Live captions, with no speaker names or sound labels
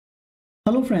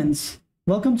Hello friends,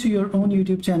 welcome to your own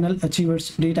YouTube channel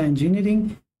Achievers Data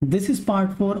Engineering. This is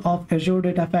part 4 of Azure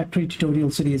Data Factory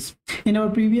tutorial series. In our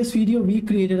previous video, we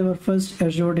created our first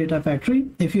Azure Data Factory.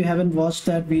 If you haven't watched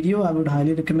that video, I would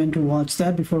highly recommend to watch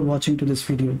that before watching to this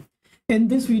video. In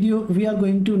this video, we are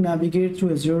going to navigate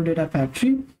through Azure Data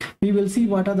Factory. We will see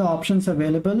what are the options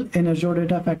available in Azure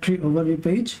Data Factory overview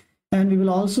page. And we will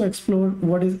also explore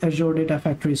what is Azure Data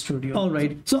Factory Studio. All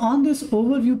right, so on this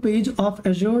overview page of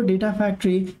Azure Data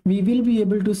Factory, we will be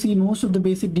able to see most of the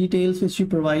basic details which we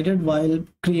provided while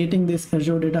creating this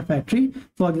Azure Data Factory.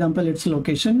 For example, its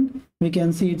location, we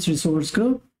can see its resource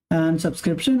group and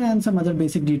subscription and some other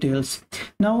basic details.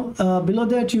 Now, below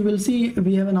that, you will see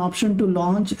we have an option to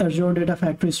launch Azure Data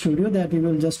Factory Studio that we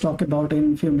will just talk about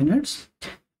in a few minutes.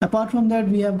 Apart from that,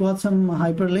 we have got some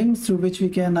hyperlinks through which we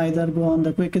can either go on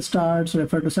the quick starts,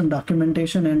 refer to some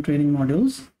documentation and training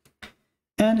modules.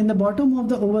 And in the bottom of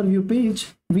the overview page,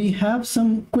 we have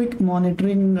some quick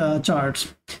monitoring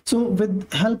charts. So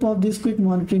with help of these quick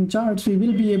monitoring charts, we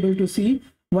will be able to see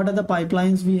what are the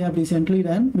pipelines we have recently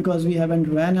ran, because we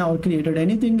haven't ran or created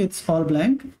anything, it's all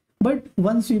blank. But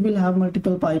once we will have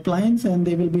multiple pipelines and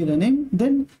they will be running,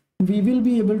 then we will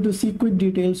be able to see quick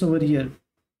details over here.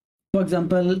 For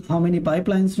example, how many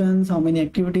pipelines runs, how many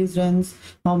activities runs,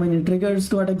 how many triggers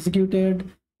got executed,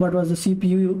 what was the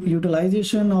CPU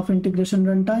utilization of integration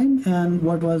runtime, and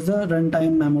what was the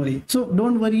runtime memory. So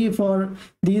don't worry for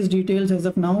these details as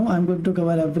of now. I'm going to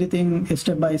cover everything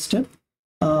step by step.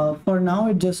 For now,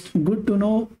 it's just good to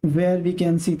know where we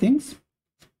can see things.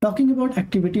 Talking about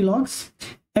activity logs.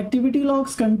 Activity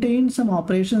logs contain some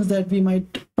operations that we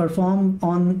might perform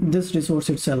on this resource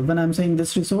itself. When I'm saying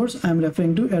this resource, I'm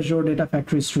referring to Azure Data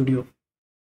Factory Studio.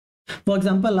 For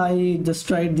example, I just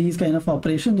tried these kind of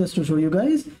operations just to show you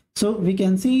guys. So we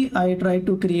can see I tried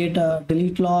to create a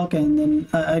delete log, and then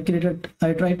I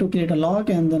tried to create a log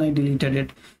and then I deleted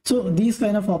it. So these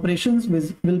kind of operations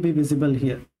will be visible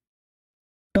here.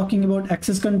 Talking about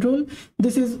access control,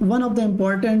 this is one of the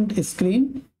important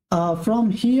screen.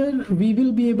 From here, we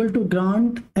will be able to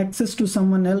grant access to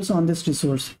someone else on this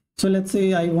resource. So let's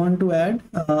say I want to add,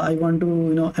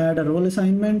 add a role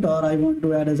assignment, or I want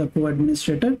to add as a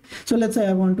co-administrator. So let's say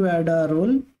I want to add a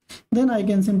role. Then I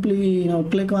can simply,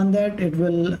 click on that. It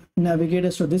will navigate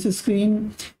us to this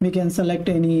screen. We can select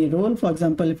any role. For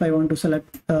example, if I want to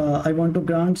select, I want to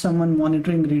grant someone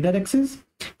monitoring reader access,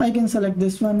 I can select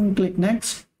this one, click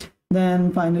next.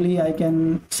 Then finally, I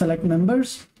can select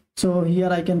members. So here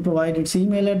I can provide its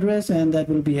email address and that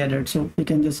will be added. So you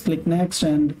can just click next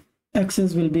and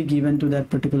access will be given to that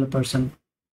particular person.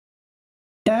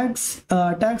 Tags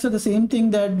are the same thing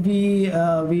that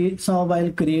we saw while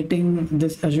creating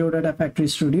this Azure Data Factory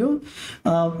Studio.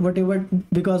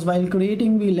 Because while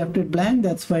creating we left it blank,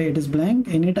 that's why it is blank.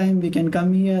 Anytime we can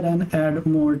come here and add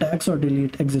more tags or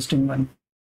delete existing one.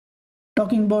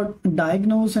 Talking about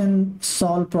diagnose and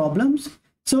solve problems.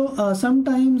 So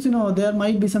sometimes, there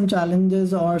might be some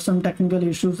challenges or some technical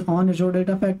issues on Azure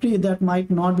Data Factory that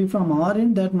might not be from our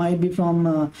end, that might be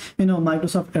from,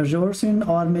 Microsoft Azure's end,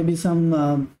 or maybe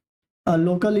some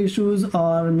local issues,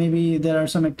 or maybe there are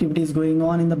some activities going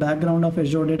on in the background of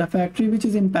Azure Data Factory, which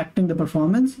is impacting the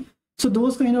performance. So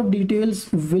those kind of details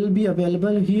will be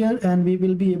available here and we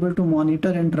will be able to monitor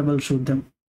and troubleshoot them.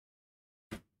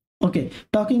 Okay,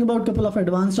 talking about a couple of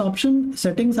advanced option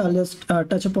settings, I'll just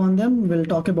touch upon them. We'll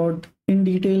talk about in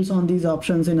details on these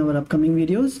options in our upcoming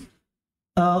videos.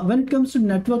 When it comes to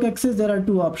network access, there are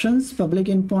two options, public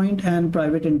endpoint and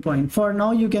private endpoint. For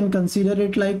now, you can consider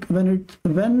it like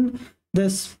when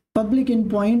this public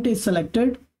endpoint is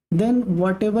selected, then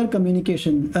whatever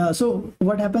communication. So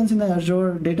what happens in the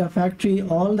Azure Data Factory,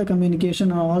 all the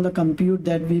communication or all the compute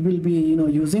that we will be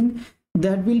using,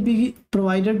 that will be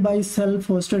provided by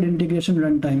self-hosted integration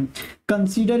runtime.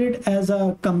 Consider it as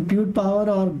a compute power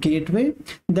or gateway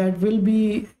that will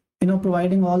be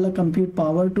providing all the compute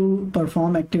power to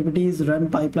perform activities, run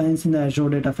pipelines in the Azure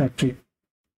Data Factory.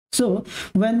 So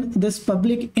when this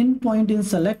public endpoint is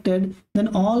selected,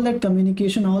 then all that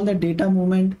communication, all that data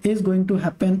movement is going to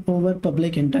happen over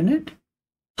public internet.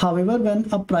 However, when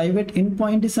a private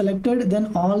endpoint is selected,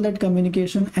 then all that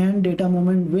communication and data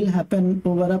movement will happen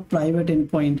over a private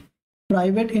endpoint.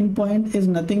 Private endpoint is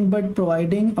nothing but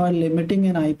providing or limiting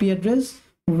an IP address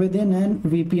within an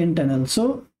VPN tunnel.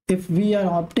 So if we are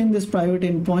opting this private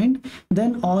endpoint,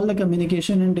 then all the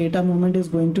communication and data movement is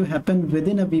going to happen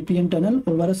within a VPN tunnel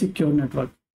over a secure network.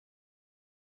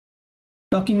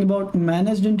 Talking about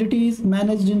managed entities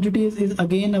is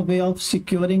again a way of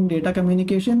securing data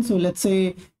communication. So let's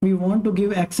say we want to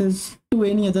give access to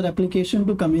any other application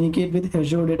to communicate with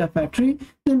Azure Data Factory,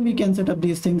 then we can set up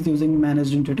these things using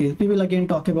managed entities. We will again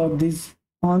talk about these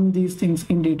things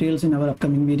in details in our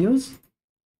upcoming videos.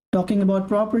 Talking about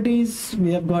properties,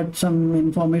 we have got some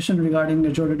information regarding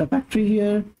Azure Data Factory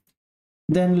here.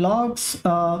 Then logs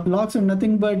are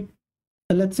nothing but,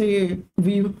 let's say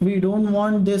we don't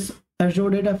want this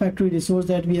Azure Data Factory resource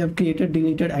that we have created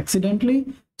deleted accidentally,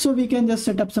 so we can just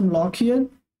set up some log here.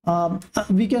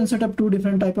 We can set up two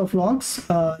different type of logs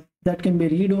that can be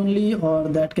read only or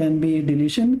that can be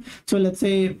deletion. So let's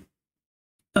say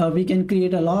we can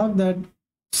create a log that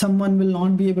someone will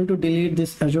not be able to delete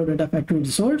this Azure Data Factory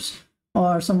resource,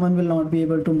 or someone will not be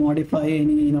able to modify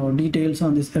any details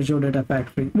on this Azure Data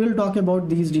Factory. We'll talk about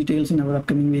these details in our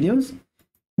upcoming videos.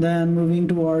 Then moving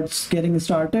towards getting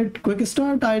started, quick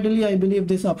start. Ideally, I believe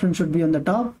this option should be on the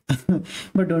top,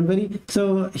 but don't worry.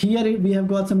 So here we have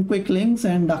got some quick links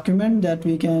and document that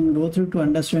we can go through to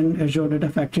understand Azure Data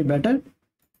Factory better.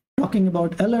 Talking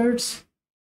about alerts,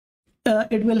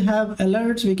 it will have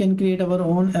alerts. We can create our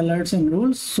own alerts and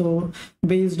rules. So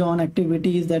based on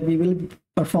activities that we will be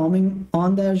performing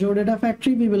on the Azure Data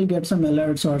Factory, we will get some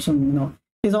alerts or some,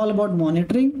 it's all about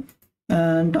monitoring.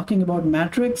 And talking about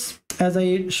metrics, as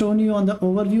I shown you on the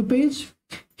overview page,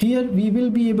 here we will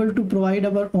be able to provide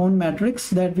our own metrics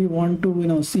that we want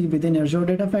to see within Azure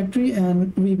Data Factory,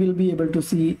 and we will be able to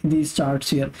see these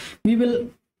charts here. We will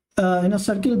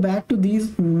circle back to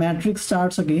these metrics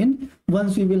charts again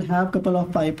once we will have a couple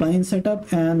of pipelines set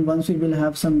up and once we will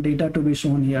have some data to be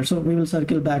shown here. So we will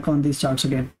circle back on these charts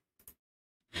again.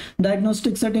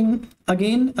 Diagnostic setting,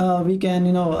 again, we can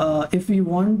if we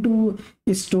want to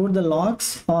store the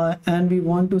logs and we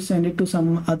want to send it to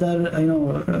some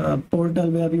other portal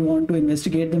where we want to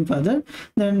investigate them further,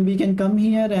 then we can come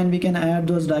here and we can add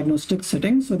those diagnostic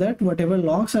settings so that whatever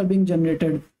logs are being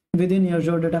generated within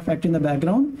Azure Data Factory in the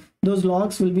background, those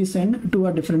logs will be sent to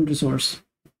a different resource.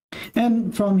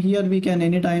 And from here we can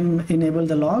anytime enable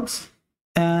the logs,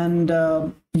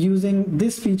 and using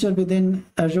this feature within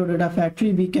Azure Data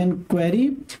Factory, we can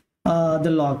query the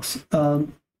logs.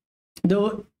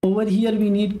 Though over here we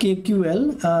need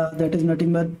KQL, that is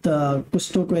nothing but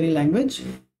Custo query language,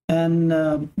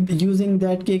 and using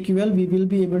that KQL we will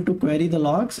be able to query the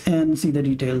logs and see the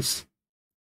details.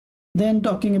 Then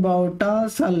talking about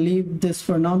tasks, I'll leave this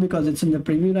for now because it's in the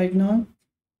preview right now.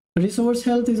 Resource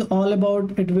health is all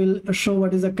about, it will show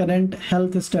what is the current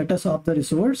health status of the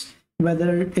resource,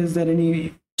 whether is there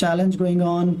any challenge going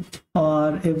on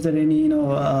or if there are any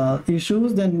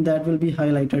issues, then that will be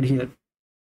highlighted here.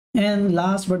 And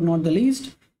last but not the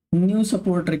least, new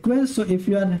support requests. So if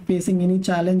you are facing any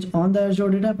challenge on the Azure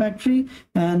Data Factory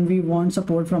and we want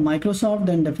support from Microsoft,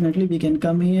 then definitely we can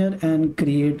come here and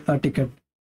create a ticket.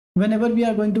 Whenever we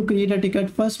are going to create a ticket,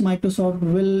 first Microsoft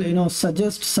will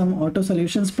suggest some auto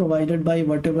solutions provided by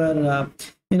whatever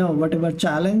whatever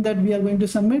challenge that we are going to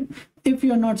submit. If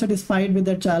you are not satisfied with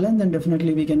that challenge, then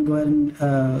definitely we can go ahead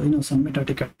and submit a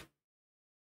ticket.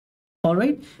 All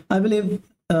right, I believe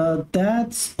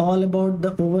that's all about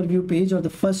the overview page or the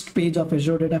first page of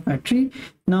Azure Data Factory.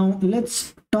 Now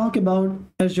let's talk about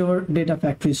Azure Data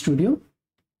Factory Studio.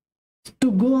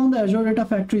 To go on the Azure Data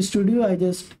Factory Studio, I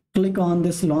just click on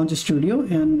this Launch Studio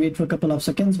and wait for a couple of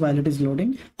seconds while it is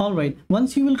loading. All right,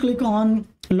 once you will click on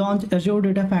Launch Azure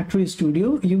Data Factory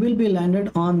Studio, you will be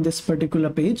landed on this particular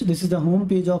page. This is the home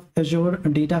page of Azure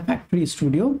Data Factory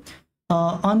Studio.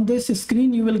 On this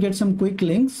screen, you will get some quick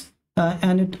links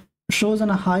and it shows on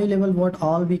a high level what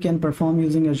all we can perform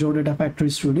using Azure Data Factory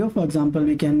Studio. For example,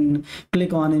 we can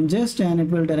click on ingest and it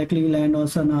will directly land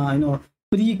us on a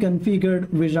pre-configured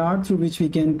wizard through which we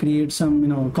can create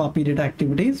some copy data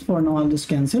activities. For now, I'll just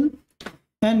cancel.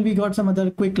 And we got some other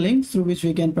quick links through which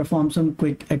we can perform some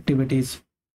quick activities.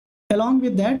 Along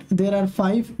with that, there are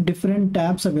 5 different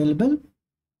tabs available.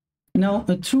 Now,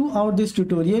 throughout this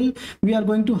tutorial, we are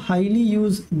going to highly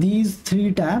use these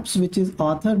 3 tabs, which is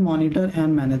Author, Monitor,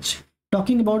 and Manage.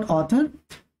 Talking about Author,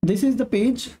 this is the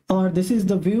page or this is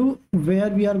the view where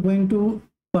we are going to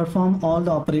perform all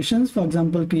the operations. For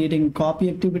example, creating copy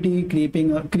activity,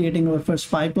 creating our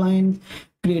first pipeline,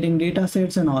 creating data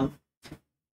sets and all.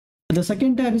 The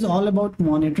second tab is all about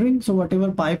monitoring. So whatever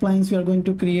pipelines we are going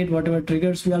to create, whatever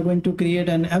triggers we are going to create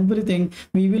and everything,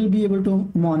 we will be able to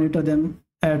monitor them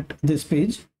at this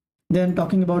page. Then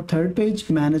talking about third page,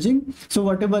 managing. So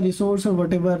whatever resource or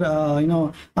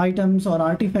whatever items or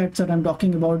artifacts that I'm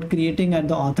talking about creating at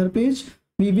the author page,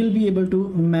 we will be able to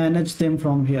manage them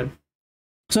from here.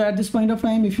 So at this point of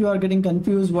time, if you are getting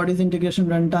confused what is integration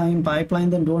runtime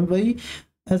pipeline, then don't worry.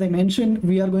 As I mentioned,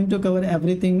 we are going to cover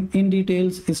everything in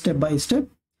details step by step.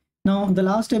 Now the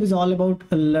last step is all about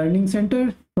a learning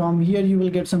center. From here you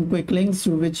will get some quick links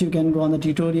through which you can go on the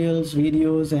tutorials,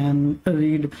 videos, and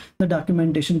read the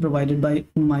documentation provided by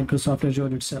Microsoft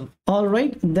Azure itself. All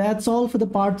right, that's all for the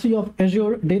part 3 of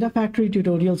Azure Data Factory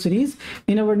tutorial series.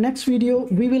 In our next video,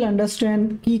 we will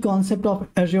understand key concept of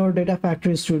Azure Data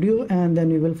Factory Studio, and then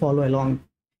we will follow along.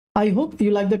 I hope you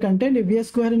like the content. If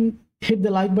yes, go ahead and hit the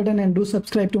like button and do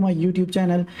subscribe to my YouTube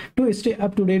channel to stay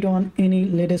up to date on any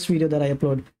latest video that I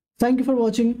upload. Thank you for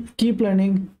watching. Keep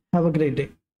learning. Have a great day.